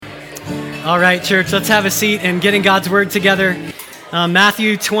All right, church, let's have a seat and get in God's word together.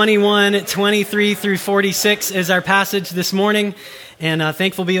 Matthew 21, 23 through 46 is our passage this morning, and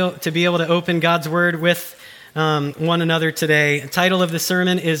thankful to be able to open God's word with one another today. The title of the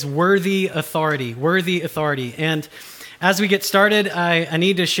sermon is Worthy Authority, Worthy Authority. And as we get started, I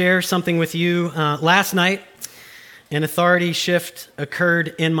need to share something with you. Last night, an authority shift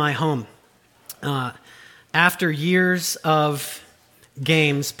occurred in my home. After years of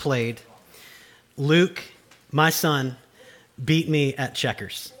games played, Luke, my son, beat me at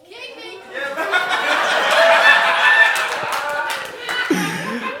checkers.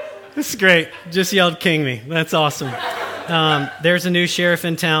 This is great. Just yelled "King me." That's awesome. There's a new sheriff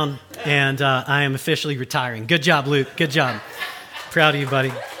in town, and I am officially retiring. Good job, Luke. Good job. Proud of you,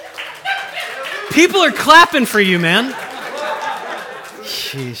 buddy. People are clapping for you, man.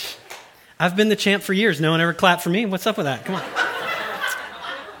 Sheesh. I've been the champ for years. No one ever clapped for me. What's up with that? Come on.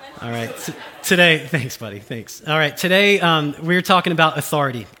 All right. Today, thanks, buddy. Thanks. All right. Today, we're talking about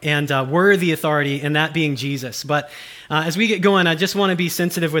authority and worthy authority, and that being Jesus. But as we get going, I just want to be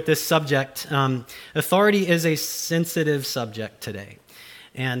sensitive with this subject. Authority is a sensitive subject today.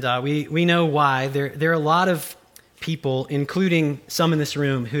 And we know why. There are a lot of people, including some in this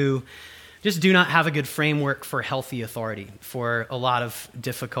room, who just do not have a good framework for healthy authority for a lot of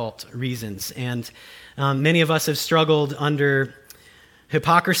difficult reasons. And many of us have struggled under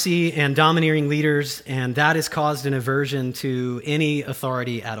hypocrisy and domineering leaders, and that has caused an aversion to any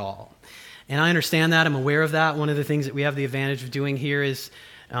authority at all. And I understand that. I'm aware of that. One of the things that we have the advantage of doing here is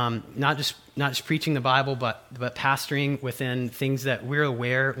not just preaching the Bible, but pastoring within things that we're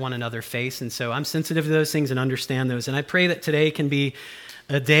aware one another face. And so I'm sensitive to those things and understand those. And I pray that today can be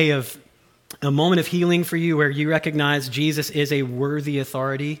a moment of healing for you where you recognize Jesus is a worthy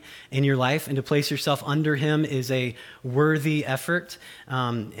authority in your life, and to place yourself under him is a worthy effort,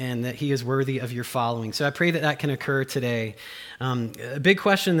 and that he is worthy of your following. So I pray that can occur today. A big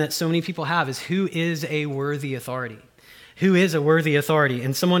question that so many people have is, who is a worthy authority? Who is a worthy authority?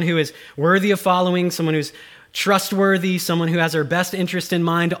 And someone who is worthy of following, someone who's trustworthy, someone who has our best interest in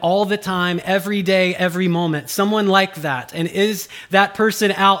mind all the time, every day, every moment, someone like that. And is that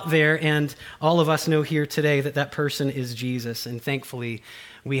person out there? And all of us know here today that person is Jesus. And thankfully,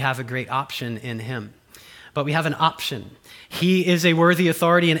 we have a great option in him. But we have an option. He is a worthy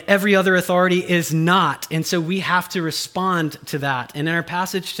authority, and every other authority is not. And so we have to respond to that. And in our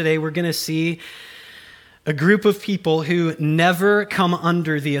passage today, we're going to see a group of people who never come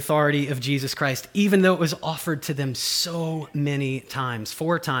under the authority of Jesus Christ, even though it was offered to them so many times,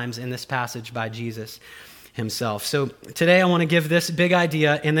 4 times in this passage by Jesus himself. So today I want to give this big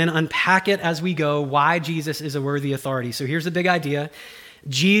idea and then unpack it as we go, why Jesus is a worthy authority. So here's the big idea.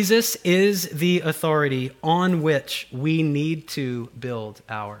 Jesus is the authority on which we need to build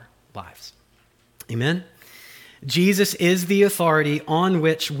our lives. Amen? Jesus is the authority on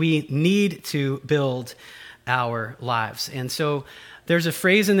which we need to build our lives. And so there's a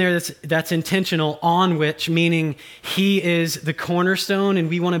phrase in there that's intentional, on which, meaning he is the cornerstone, and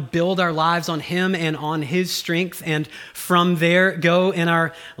we want to build our lives on him and on his strength, and from there go in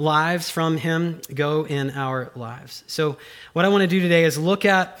our lives, from him go in our lives. So what I want to do today is look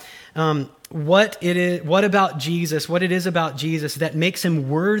at what it is about Jesus that makes him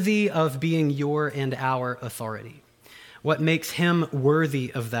worthy of being your and our authority. What makes him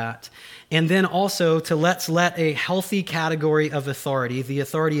worthy of that? And then also to let a healthy category of authority, the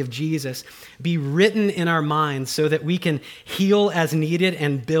authority of Jesus, be written in our minds so that we can heal as needed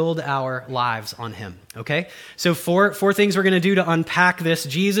and build our lives on him. Okay? So four things we're going to do to unpack this.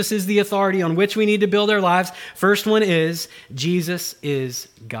 Jesus is the authority on which we need to build our lives. First one is, Jesus is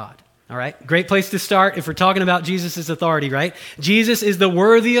God. All right, great place to start if we're talking about Jesus' authority, right? Jesus is the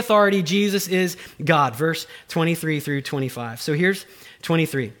worthy authority. Jesus is God. Verse 23 through 25. So here's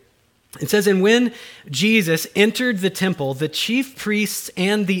 23. It says, "And when Jesus entered the temple, the chief priests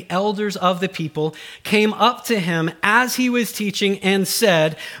and the elders of the people came up to him as he was teaching and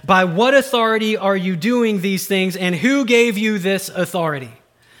said, 'By what authority are you doing these things, and who gave you this authority?'"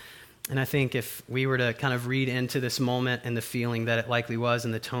 And I think if we were to kind of read into this moment and the feeling that it likely was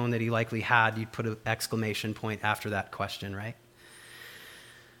and the tone that he likely had, you'd put an exclamation point after that question, right?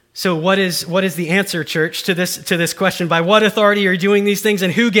 So what is the answer, church, to this question? By what authority are you doing these things,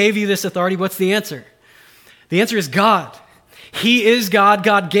 and who gave you this authority? What's the answer? The answer is God. He is God.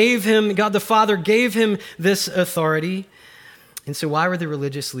 God the Father gave him this authority. And so why were the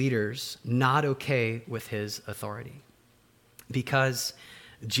religious leaders not okay with his authority? Because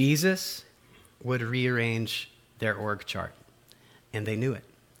Jesus would rearrange their org chart, and they knew it.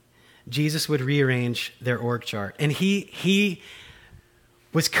 Jesus would rearrange their org chart, and he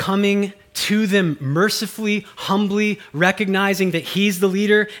was coming to them mercifully, humbly, recognizing that he's the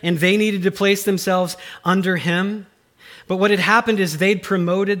leader and they needed to place themselves under him. But what had happened is they'd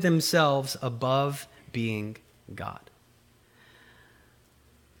promoted themselves above being God.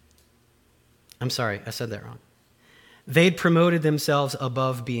 I'm sorry, I said that wrong. They'd promoted themselves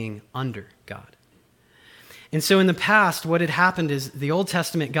above being under God. And so in the past, what had happened is the Old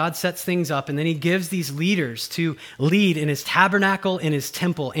Testament, God sets things up and then he gives these leaders to lead in his tabernacle, in his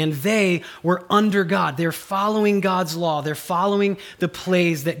temple, and they were under God. They're following God's law. They're following the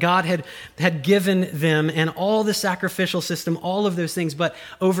plays that God had given them and all the sacrificial system, all of those things. But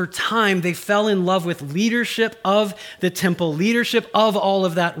over time, they fell in love with leadership of the temple, leadership of all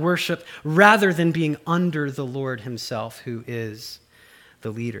of that worship, rather than being under the Lord himself, who is the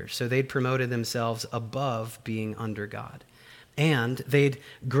leader. So they'd promoted themselves above being under God. And they'd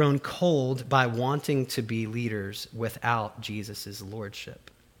grown cold by wanting to be leaders without Jesus' lordship.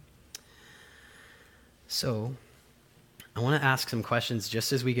 So I want to ask some questions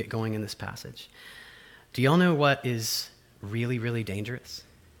just as we get going in this passage. Do y'all know what is really, really dangerous?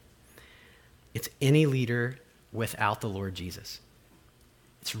 It's any leader without the Lord Jesus.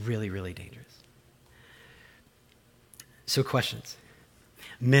 It's really, really dangerous. So questions.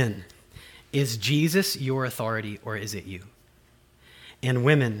 Men, is Jesus your authority or is it you? And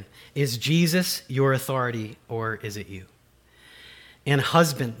women, is Jesus your authority or is it you? And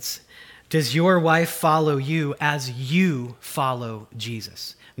husbands, does your wife follow you as you follow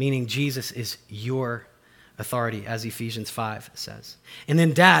Jesus? Meaning Jesus is your authority, as Ephesians 5 says. And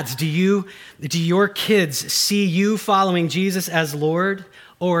then dads, do your kids see you following Jesus as Lord,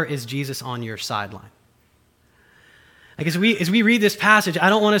 or is Jesus on your sideline? Like as we read this passage, I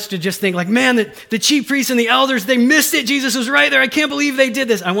don't want us to just think like, man, the chief priests and the elders, they missed it. Jesus was right there. I can't believe they did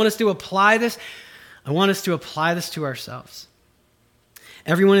this. I want us to apply this. I want us to apply this to ourselves.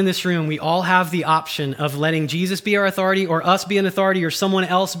 Everyone in this room, we all have the option of letting Jesus be our authority or us be an authority or someone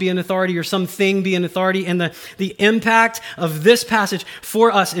else be an authority or something be an authority. And the impact of this passage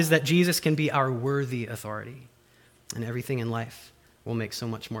for us is that Jesus can be our worthy authority. And everything in life will make so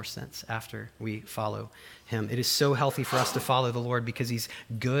much more sense after we follow him. It is so healthy for us to follow the Lord because he's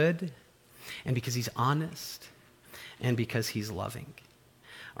good and because he's honest and because he's loving.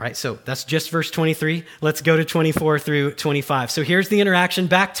 All right, so that's just verse 23. Let's go to 24 through 25. So here's the interaction.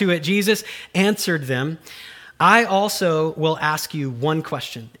 Back to it. Jesus answered them, I also will ask you one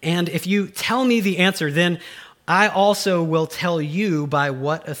question. And if you tell me the answer, then I also will tell you by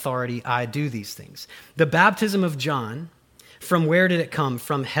what authority I do these things. The baptism of John, from where did it come?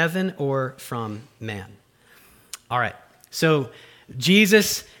 From heaven or from man? All right, so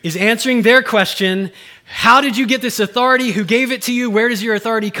Jesus is answering their question. How did you get this authority? Who gave it to you? Where does your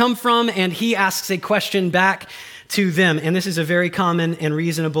authority come from? And he asks a question back to them. And this is a very common and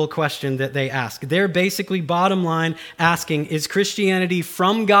reasonable question that they ask. They're basically bottom line asking, is Christianity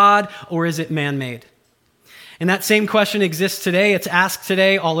from God or is it man-made? And that same question exists today. It's asked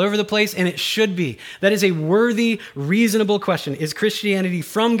today all over the place, and it should be. That is a worthy, reasonable question. Is Christianity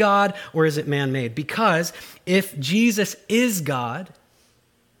from God or is it man-made? Because if Jesus is God,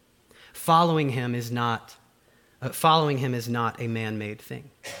 following him is not a man-made thing.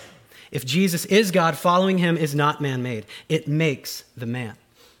 If Jesus is God, following him is not man-made. It makes the man.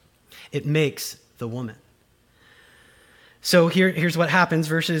 It makes the woman. So here's what happens,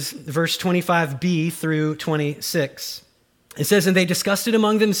 verse 25b through 26. It says, and they discussed it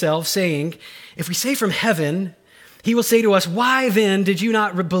among themselves, saying, if we say from heaven, he will say to us, why then did you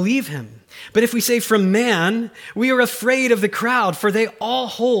not believe him? But if we say from man, we are afraid of the crowd, for they all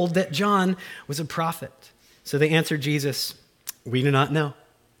hold that John was a prophet. So they answered Jesus, we do not know.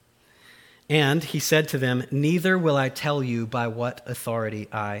 And he said to them, neither will I tell you by what authority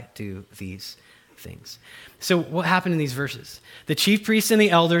I do these things. So what happened in these verses? The chief priests and the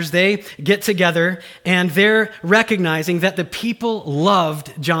elders, they get together and they're recognizing that the people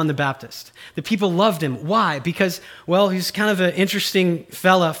loved John the Baptist. The people loved him. Why? Because, well, he's kind of an interesting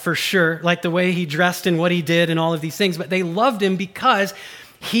fella for sure, like the way he dressed and what he did and all of these things. But they loved him because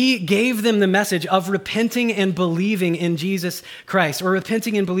he gave them the message of repenting and believing in Jesus Christ, or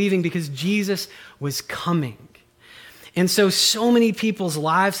repenting and believing because Jesus was coming. And so many people's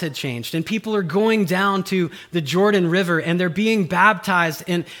lives had changed, and people are going down to the Jordan River and they're being baptized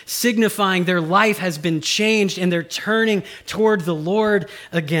and signifying their life has been changed and they're turning toward the Lord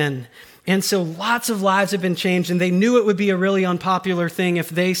again. And so lots of lives have been changed, and they knew it would be a really unpopular thing if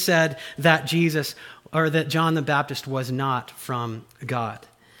they said that Jesus or that John the Baptist was not from God.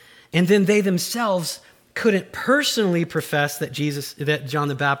 And then they themselves couldn't personally profess that John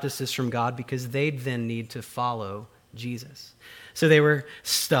the Baptist is from God because they'd then need to follow Jesus. So they were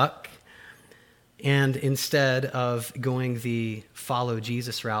stuck. And instead of going the follow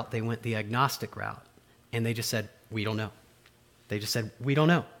Jesus route, they went the agnostic route. And they just said, we don't know. They just said, we don't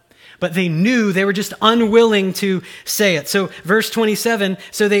know. But they knew, they were just unwilling to say it. So verse 27,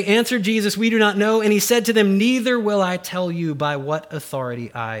 so they answered Jesus, we do not know. And he said to them, neither will I tell you by what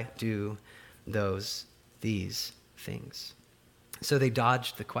authority I do these things. So they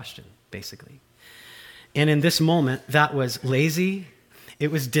dodged the question, basically. And in this moment, that was lazy.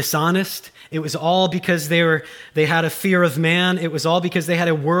 It was dishonest. It was all because they had a fear of man. It was all because they had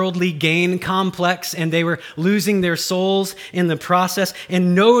a worldly gain complex and they were losing their souls in the process.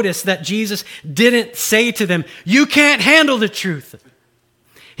 And notice that Jesus didn't say to them, you can't handle the truth.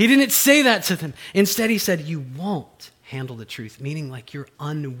 He didn't say that to them. Instead, he said, you won't handle the truth, meaning like you're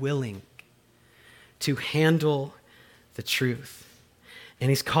unwilling to handle the truth. And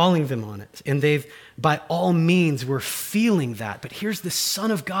he's calling them on it. And they've, by all means, were feeling that. But here's the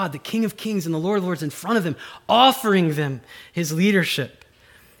Son of God, the King of Kings and the Lord of Lords in front of them, offering them his leadership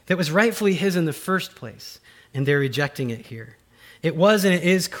that was rightfully his in the first place. And they're rejecting it here. It was and it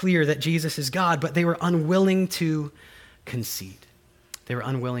is clear that Jesus is God, but they were unwilling to concede. They were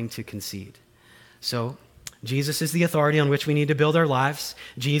unwilling to concede. So Jesus is the authority on which we need to build our lives.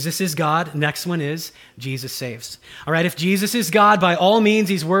 Jesus is God. Next one is Jesus saves. All right, if Jesus is God, by all means,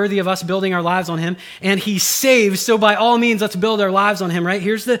 he's worthy of us building our lives on him. And he saves, so by all means, let's build our lives on him, right?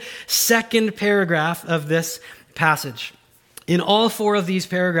 Here's the second paragraph of this passage. In all four of these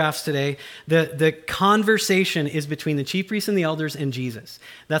paragraphs today, the conversation is between the chief priests and the elders and Jesus.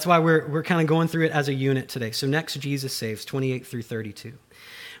 That's why we're kind of going through it as a unit today. So next, Jesus saves, 28 through 32.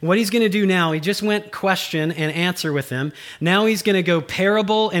 What he's going to do now, he just went question and answer with them. Now he's going to go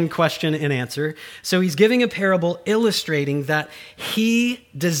parable and question and answer. So he's giving a parable illustrating that he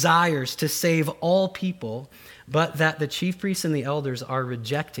desires to save all people, but that the chief priests and the elders are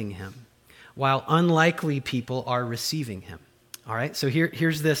rejecting him, while unlikely people are receiving him. All right, so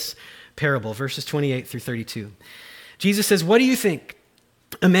here's this parable, verses 28 through 32. Jesus says, what do you think?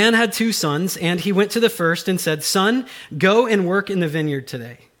 A man had 2 sons, and he went to the first and said, son, go and work in the vineyard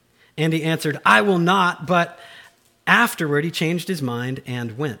today. And he answered, I will not, but afterward he changed his mind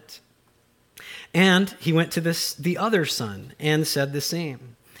and went. And he went to the other son and said the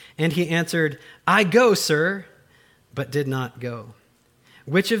same. And he answered, I go, sir, but did not go.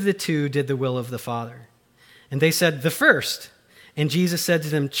 Which of the 2 did the will of the Father? And they said, the first. And Jesus said to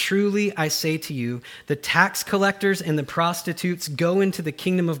them, truly I say to you, the tax collectors and the prostitutes go into the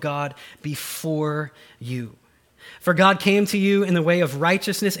kingdom of God before you. For God came to you in the way of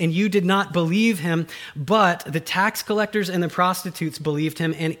righteousness, and you did not believe him, but the tax collectors and the prostitutes believed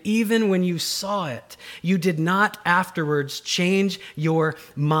him, and even when you saw it, you did not afterwards change your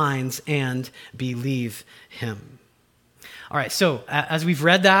minds and believe him. All right, so as we've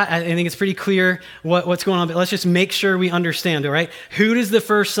read that, I think it's pretty clear what's going on, but let's just make sure we understand, all right? Who does the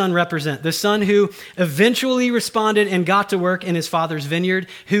first son represent? The son who eventually responded and got to work in his father's vineyard.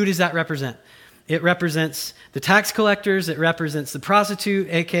 Who does that represent? It represents the tax collectors. It represents the prostitute,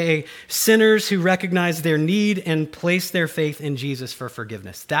 aka sinners who recognize their need and place their faith in Jesus for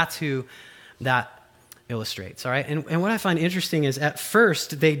forgiveness. That's who that illustrates, all right? And what I find interesting is at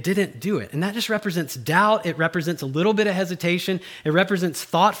first they didn't do it. And that just represents doubt. It represents a little bit of hesitation. It represents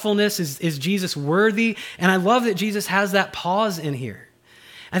thoughtfulness. Is Jesus worthy? And I love that Jesus has that pause in here.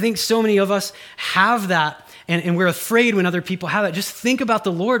 I think so many of us have that, and we're afraid when other people have it. Just think about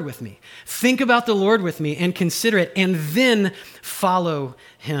the Lord with me. Think about the Lord with me and consider it, and then follow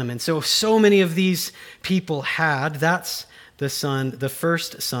him. And so many of these people had. That's the son, the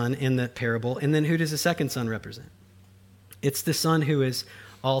first son in the parable. And then who does the second son represent? It's the son who is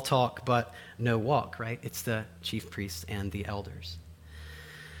all talk but no walk, right? It's the chief priests and the elders.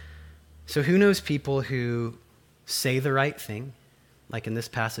 So who knows people who say the right thing? Like in this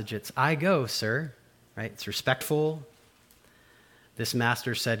passage, it's, I go, sir, right? It's respectful. This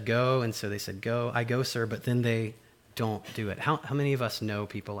master said go, and so they said go. I go, sir, but then they don't do it. How many of us know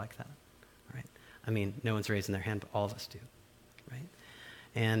people like that, right? I mean, no one's raising their hand, but all of us do, right?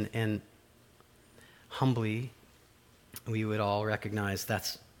 And humbly, we would all recognize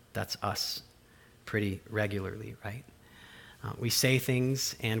that's us pretty regularly, right? We say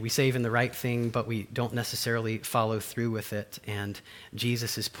things, and we say even the right thing, but we don't necessarily follow through with it. And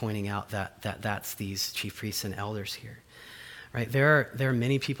Jesus is pointing out that's these chief priests and elders here, right? There are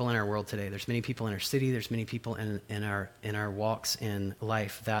many people in our world today. There's many people in our city. There's many people in our walks in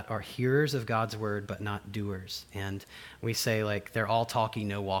life that are hearers of God's word, but not doers. And we say like they're all talky,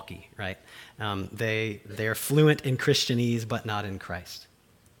 no walky, right? They're fluent in Christianese, but not in Christ.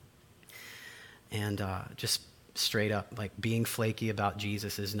 And just straight up, like being flaky about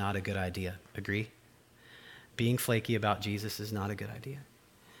Jesus is not a good idea. Agree? Being flaky about Jesus is not a good idea.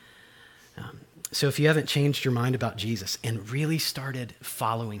 So if you haven't changed your mind about Jesus and really started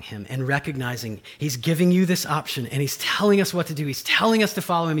following him and recognizing he's giving you this option and he's telling us what to do, he's telling us to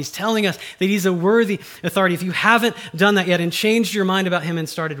follow him, he's telling us that he's a worthy authority. If you haven't done that yet and changed your mind about him and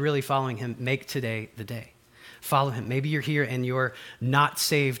started really following him, make today the day. Follow him. Maybe you're here and you're not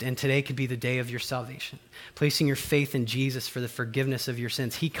saved, and today could be the day of your salvation. Placing your faith in Jesus for the forgiveness of your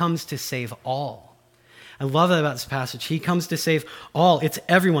sins. He comes to save all. I love that about this passage. He comes to save all. It's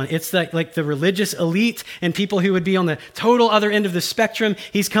everyone. It's like the religious elite and people who would be on the total other end of the spectrum.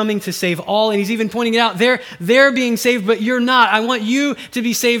 He's coming to save all, and he's even pointing it out. They're being saved, but you're not. I want you to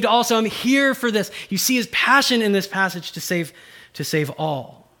be saved also. I'm here for this. You see his passion in this passage to save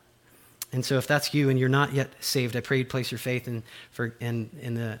all. And so if that's you and you're not yet saved, I pray you'd place your faith in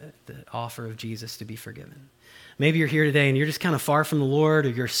the offer of Jesus to be forgiven. Maybe you're here today and you're just kind of far from the Lord, or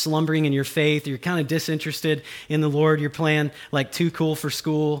you're slumbering in your faith, or you're kind of disinterested in the Lord. You're playing like too cool for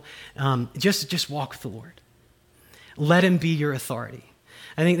school. Just walk with the Lord. Let him be your authority.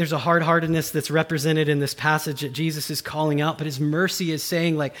 I think there's a hard-heartedness that's represented in this passage that Jesus is calling out, but his mercy is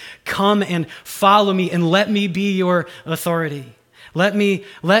saying, like, come and follow me and let me be your authority. Let me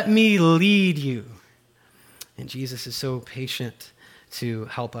lead you. And Jesus is so patient to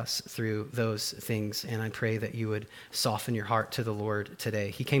help us through those things. And I pray that you would soften your heart to the Lord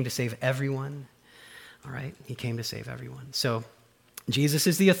today. He came to save everyone. All right? He came to save everyone. So Jesus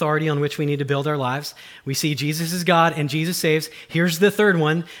is the authority on which we need to build our lives. We see Jesus is God and Jesus saves. Here's the third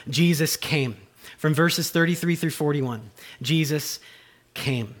one. Jesus came. From verses 33 through 41. Jesus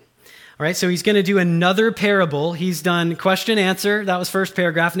came. All right, so he's going to do another parable. He's done question, answer. That was first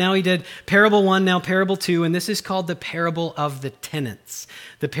paragraph. Now he did parable 1, now parable 2, and this is called the parable of the tenants.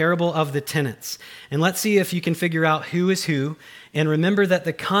 The parable of the tenants. And let's see if you can figure out who is who. And remember that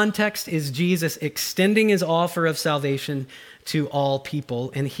the context is Jesus extending his offer of salvation to all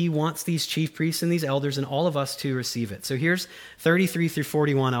people, and he wants these chief priests and these elders and all of us to receive it. So here's 33 through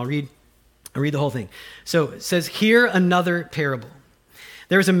 41. I'll read the whole thing. So it says, "Hear another parable.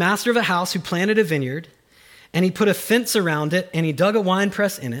 There was a master of a house who planted a vineyard, and he put a fence around it, and he dug a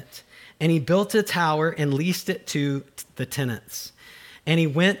winepress in it, and he built a tower and leased it to the tenants. And he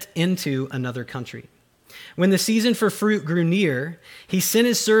went into another country. When the season for fruit grew near, he sent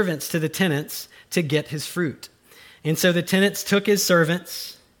his servants to the tenants to get his fruit. And so the tenants took his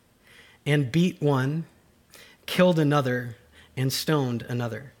servants and beat one, killed another, and stoned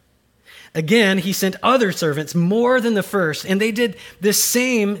another. Again, he sent other servants more than the first, and they did the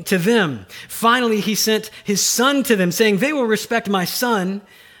same to them. Finally, he sent his son to them, saying, 'They will respect my son.'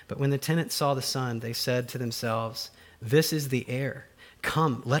 But when the tenants saw the son, they said to themselves, 'This is the heir.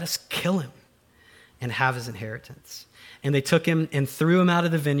 Come, let us kill him and have his inheritance.' And they took him and threw him out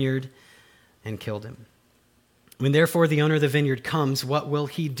of the vineyard and killed him. When therefore the owner of the vineyard comes, what will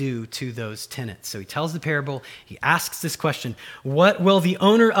he do to those tenants?" So he tells the parable. He asks this question: what will the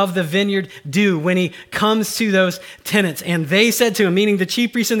owner of the vineyard do when he comes to those tenants? And they said to him, meaning the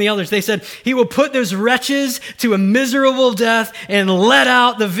chief priests and the elders, they said, "He will put those wretches to a miserable death and let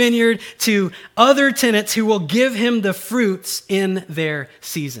out the vineyard to other tenants who will give him the fruits in their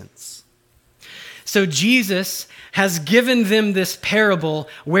seasons." So Jesus has given them this parable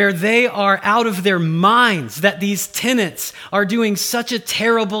where they are out of their minds that these tenants are doing such a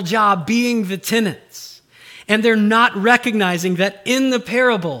terrible job being the tenants. And they're not recognizing that in the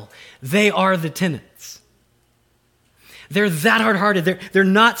parable, they are the tenants. They're that hard-hearted. They're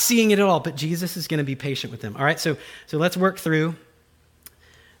not seeing it at all, but Jesus is going to be patient with them. All right, so let's work through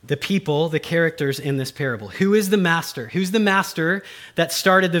the people, the characters in this parable. Who is the master? Who's the master that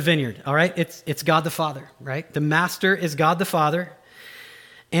started the vineyard? All right, it's God the Father, right? The master is God the Father.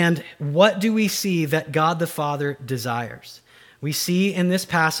 And what do we see that God the Father desires? We see in this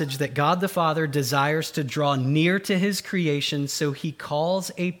passage that God the Father desires to draw near to his creation, so he calls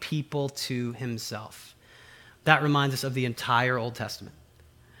a people to himself. That reminds us of the entire Old Testament.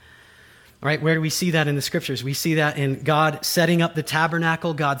 All right, where do we see that in the scriptures? We see that in God setting up the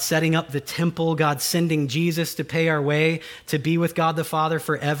tabernacle, God setting up the temple, God sending Jesus to pay our way to be with God the Father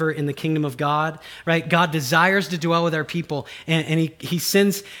forever in the kingdom of God, right? God desires to dwell with our people, and he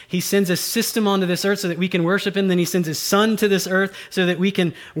sends a system onto this earth so that we can worship him. Then he sends his son to this earth so that we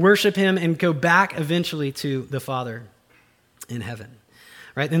can worship him and go back eventually to the Father in heaven,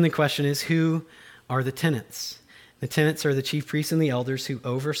 right? Then the question is, who are the tenants? The tenants are the chief priests and the elders who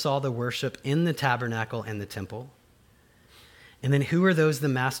oversaw the worship in the tabernacle and the temple. And then who are those the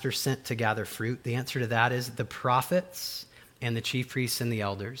master sent to gather fruit? The answer to that is the prophets and the chief priests and the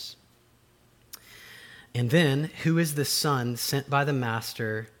elders. And then, who is the son sent by the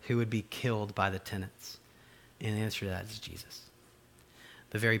master who would be killed by the tenants? And the answer to that is Jesus.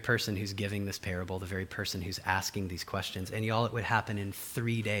 The very person who's giving this parable, the very person who's asking these questions. And y'all, it would happen in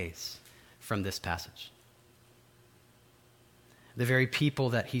 3 days from this passage. The very people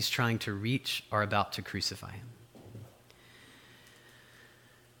that he's trying to reach are about to crucify him.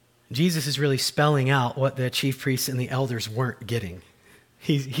 Jesus is really spelling out what the chief priests and the elders weren't getting.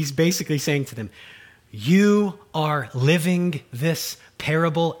 He's basically saying to them, you are living this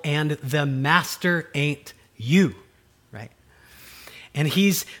parable and the master ain't you, right? And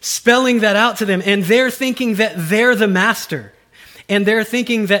he's spelling that out to them, and they're thinking that they're the master, and they're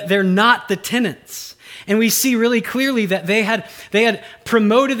thinking that they're not the tenants. And we see really clearly that they had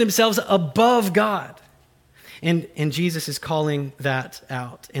promoted themselves above God. And Jesus is calling that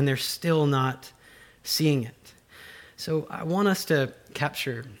out, and they're still not seeing it. So I want us to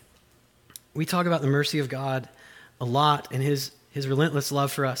capture, we talk about the mercy of God a lot and his relentless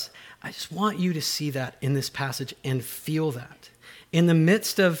love for us. I just want you to see that in this passage and feel that. In the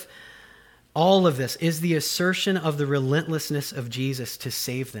midst of all of this is the assertion of the relentlessness of Jesus to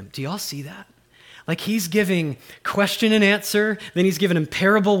save them. Do y'all see that? Like he's giving question and answer, then he's given him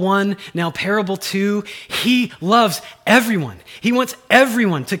parable 1, now parable 2. He loves everyone. He wants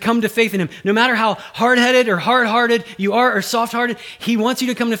everyone to come to faith in him. No matter how hard-headed or hard-hearted you are or soft-hearted, he wants you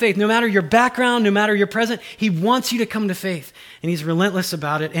to come to faith. No matter your background, no matter your present, he wants you to come to faith. And he's relentless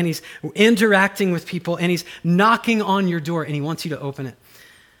about it, and he's interacting with people, and he's knocking on your door, and he wants you to open it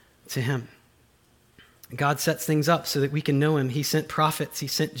to him. God sets things up so that we can know him. He sent prophets. He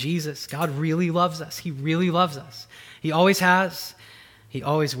sent Jesus. God really loves us. He really loves us. He always has. He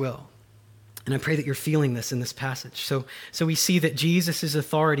always will. And I pray that you're feeling this in this passage. So we see that Jesus'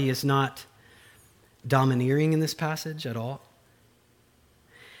 authority is not domineering in this passage at all.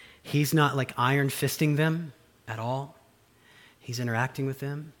 He's not like iron fisting them at all. He's interacting with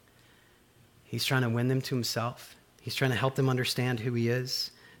them. He's trying to win them to himself. He's trying to help them understand who he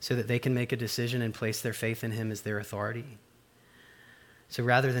is, so that they can make a decision and place their faith in him as their authority. So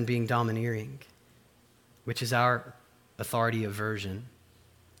rather than being domineering, which is our authority aversion,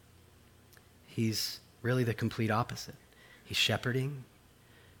 he's really the complete opposite. He's shepherding,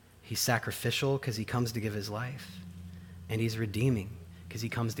 he's sacrificial because he comes to give his life, and he's redeeming because he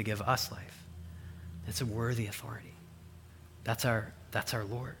comes to give us life. That's a worthy authority. That's our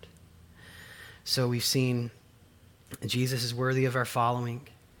Lord. So we've seen Jesus is worthy of our following.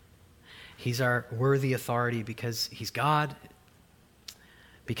 He's our worthy authority because he's God,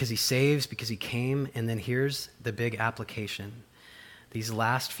 because he saves, because he came. And then here's the big application. These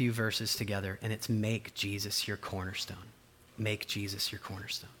last few verses together, and it's make Jesus your cornerstone. Make Jesus your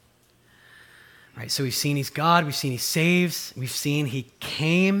cornerstone. All right, so we've seen he's God, we've seen he saves, we've seen he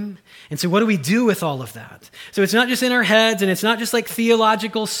came. And so what do we do with all of that? So it's not just in our heads, and it's not just like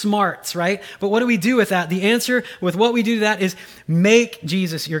theological smarts, right? But what do we do with that? The answer with what we do to that is make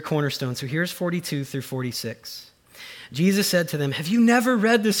Jesus your cornerstone. So here's 42 through 46. Jesus said to them, have you never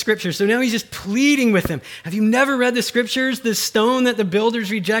read the scriptures? So now he's just pleading with them. Have you never read the scriptures? The stone that the builders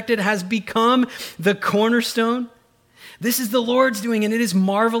rejected has become the cornerstone. This is the Lord's doing, and it is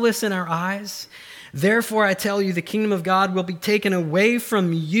marvelous in our eyes. Therefore, I tell you, the kingdom of God will be taken away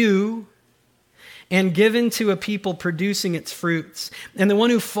from you and given to a people producing its fruits. And the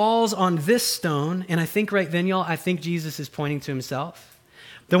one who falls on this stone, and I think right then, y'all, I think Jesus is pointing to himself.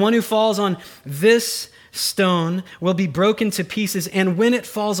 The one who falls on this stone will be broken to pieces, and when it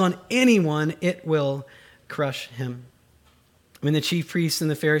falls on anyone, it will crush him. When the chief priests and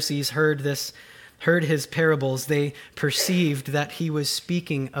the Pharisees heard his parables, they perceived that he was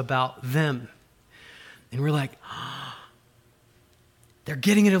speaking about them. And we're like, oh, they're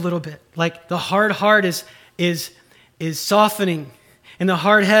getting it a little bit. Like the hard heart is softening, and the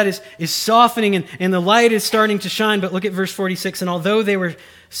hard head is softening, and the light is starting to shine. But look at verse 46. And although they were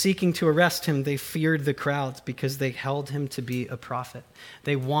seeking to arrest him, they feared the crowds because they held him to be a prophet.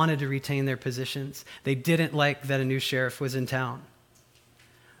 They wanted to retain their positions. They didn't like that a new sheriff was in town.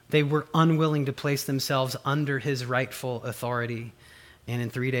 They were unwilling to place themselves under his rightful authority. And in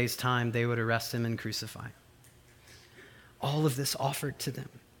 3 days' time, they would arrest him and crucify him. All of this offered to them.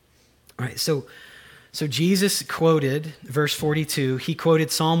 All right, so Jesus quoted, verse 42, he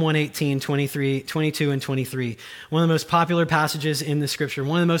quoted Psalm 118, 22 and 23, one of the most popular passages in the scripture,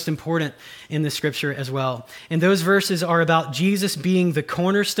 one of the most important in the scripture as well. And those verses are about Jesus being the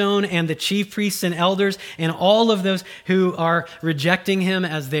cornerstone and the chief priests and elders and all of those who are rejecting him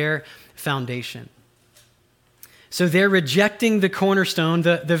as their foundation. So they're rejecting the cornerstone,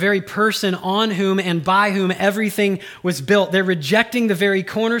 the very person on whom and by whom everything was built. They're rejecting the very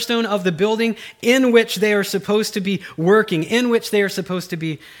cornerstone of the building in which they are supposed to be working, in which they are supposed to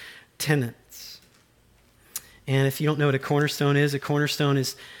be tenants. And if you don't know what a cornerstone is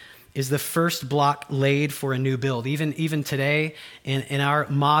the first block laid for a new build. Even today, in our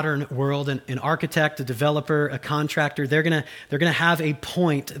modern world, an architect, a developer, a contractor, they're gonna have a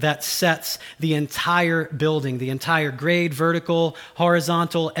point that sets the entire building, the entire grade, vertical,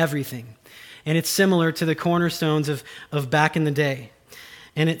 horizontal, everything. And it's similar to the cornerstones of back in the day.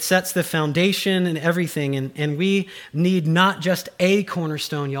 And it sets the foundation and everything. And we need not just a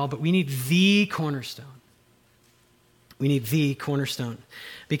cornerstone, y'all, but we need the cornerstone. We need the cornerstone.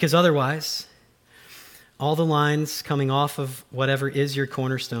 Because otherwise, all the lines coming off of whatever is your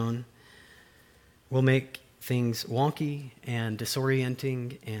cornerstone will make things wonky and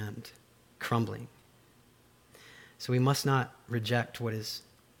disorienting and crumbling. So we must not reject what is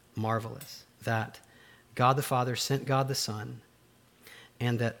marvelous, that God the Father sent God the Son,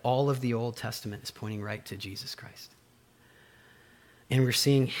 and that all of the Old Testament is pointing right to Jesus Christ. And we're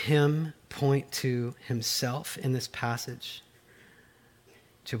seeing him point to himself in this passage,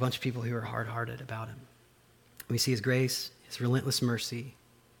 to a bunch of people who are hard-hearted about him. We see his grace, his relentless mercy.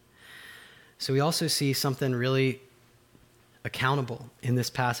 So we also see something really accountable in this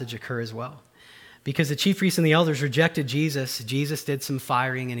passage occur as well. Because the chief priests and the elders rejected Jesus, Jesus did some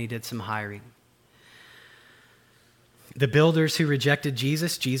firing and he did some hiring. The builders who rejected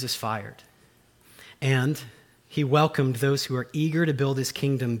Jesus, Jesus fired. And he welcomed those who are eager to build his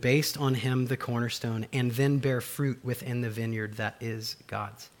kingdom based on him, the cornerstone, and then bear fruit within the vineyard that is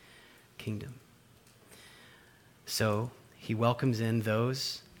God's kingdom. So he welcomes in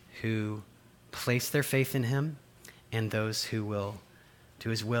those who place their faith in him and those who will do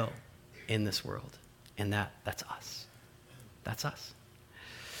his will in this world. And that's us. That's us.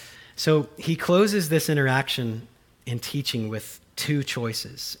 So he closes this interaction in teaching with two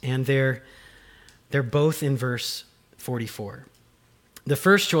choices, and they're both in verse 44. The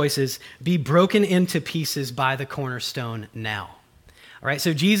first choice is, be broken into pieces by the cornerstone now. All right,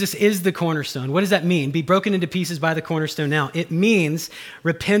 so Jesus is the cornerstone. What does that mean? Be broken into pieces by the cornerstone now. It means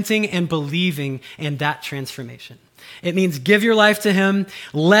repenting and believing in that transformation. It means give your life to him,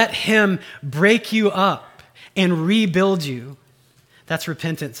 let him break you up and rebuild you. That's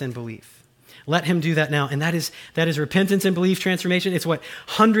repentance and belief. Let him do that now. And that is repentance and belief transformation. It's what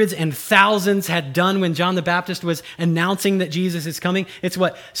hundreds and thousands had done when John the Baptist was announcing that Jesus is coming. It's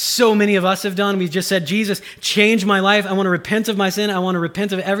what so many of us have done. We've just said, Jesus, change my life. I want to repent of my sin. I want to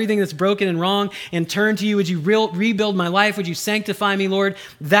repent of everything that's broken and wrong and turn to you. Would you rebuild my life? Would you sanctify me, Lord?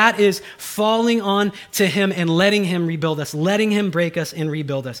 That is falling on to him and letting him rebuild us, letting him break us and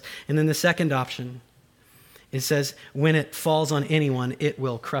rebuild us. And then the second option, it says, when it falls on anyone, it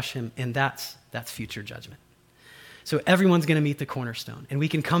will crush him. And that's future judgment. So everyone's going to meet the cornerstone. And we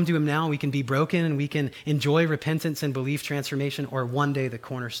can come to him now, we can be broken, and we can enjoy repentance and belief transformation, or one day the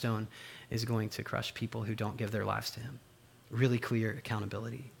cornerstone is going to crush people who don't give their lives to him. Really clear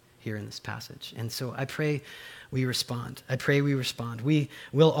accountability here in this passage. And so I pray we respond. I pray we respond. We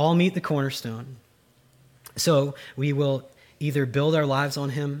will all meet the cornerstone. So we will either build our lives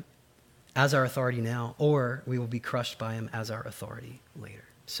on him as our authority now, or we will be crushed by him as our authority later.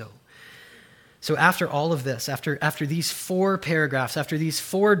 So after all of this, after these 4 paragraphs, after these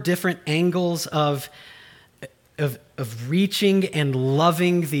 4 different angles of reaching and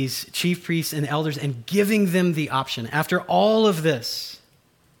loving these chief priests and elders and giving them the option, after all of this,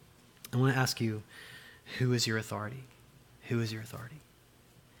 I want to ask you, who is your authority? Who is your authority?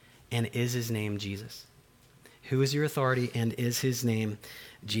 And is his name Jesus? Who is your authority, and is his name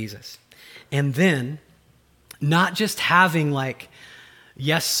Jesus? And then, not just having like,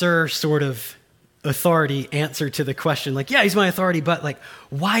 yes, sir, sort of authority answer to the question, like, yeah, he's my authority, but like,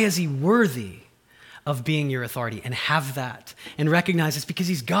 why is he worthy of being your authority? And have that and recognize it's because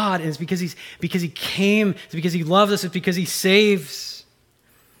he's God, and it's because he came, it's because he loves us, it's because he saves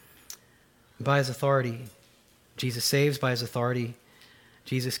by his authority. Jesus saves by his authority.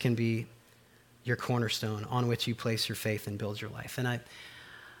 Jesus can be your cornerstone on which you place your faith and build your life. And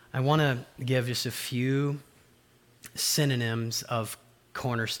I want to give just a few synonyms of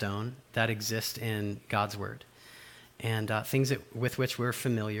cornerstone that exist in God's word, and things with which we're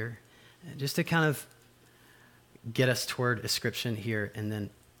familiar, just to kind of get us toward ascription here, and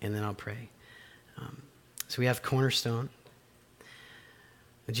then I'll pray. So we have cornerstone.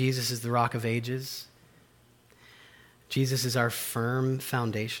 Jesus is the rock of ages. Jesus is our firm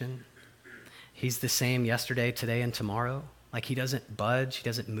foundation. He's the same yesterday, today, and tomorrow. Like, he doesn't budge, he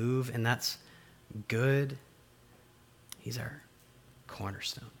doesn't move, and that's good. He's our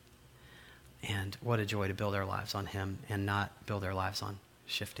cornerstone. And what a joy to build our lives on him and not build our lives on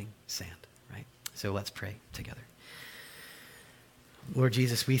shifting sand, right? So let's pray together. Lord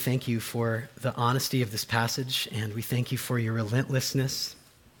Jesus, we thank you for the honesty of this passage, and we thank you for your relentlessness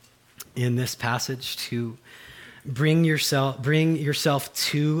in this passage to bring yourself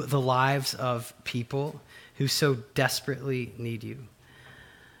to the lives of people who so desperately need you,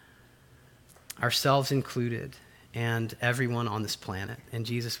 ourselves included, and everyone on this planet. And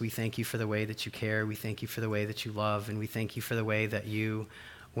Jesus, we thank you for the way that you care. We thank you for the way that you love, and we thank you for the way that you,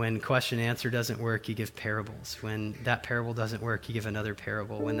 when question and answer doesn't work, you give parables. When that parable doesn't work, you give another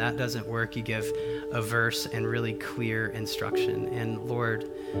parable. When that doesn't work, you give a verse and really clear instruction. And Lord,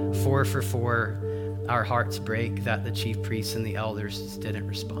 4 for 4, our hearts break that the chief priests and the elders didn't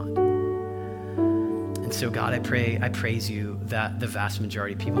respond. And so God, I praise you that the vast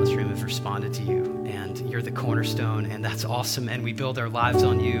majority of people in this room have responded to you, and you're the cornerstone, and that's awesome. And we build our lives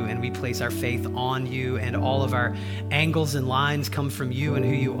on you, and we place our faith on you, and all of our angles and lines come from you and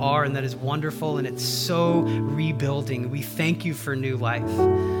who you are, and that is wonderful, and it's so rebuilding. We thank you for new life.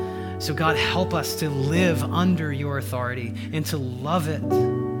 So God, help us to live under your authority and to love it.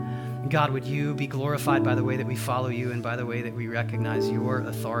 God, would you be glorified by the way that we follow you and by the way that we recognize your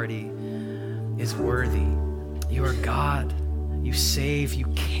authority is worthy. You are God. You save. You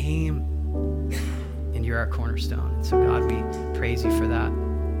came. And you're our cornerstone. And so, God, we praise you for that.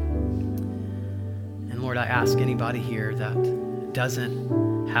 And Lord, I ask anybody here that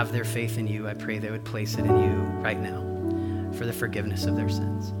doesn't have their faith in you, I pray they would place it in you right now for the forgiveness of their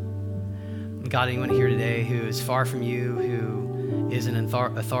sins. And God, anyone here today who is far from you, who is an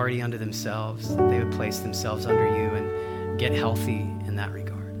authority unto themselves, that they would place themselves under you and get healthy in that regard.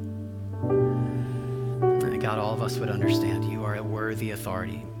 God, all of us would understand you are a worthy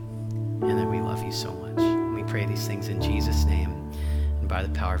authority and that we love you so much. And we pray these things in Jesus' name and by the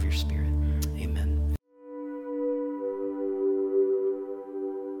power of your Spirit.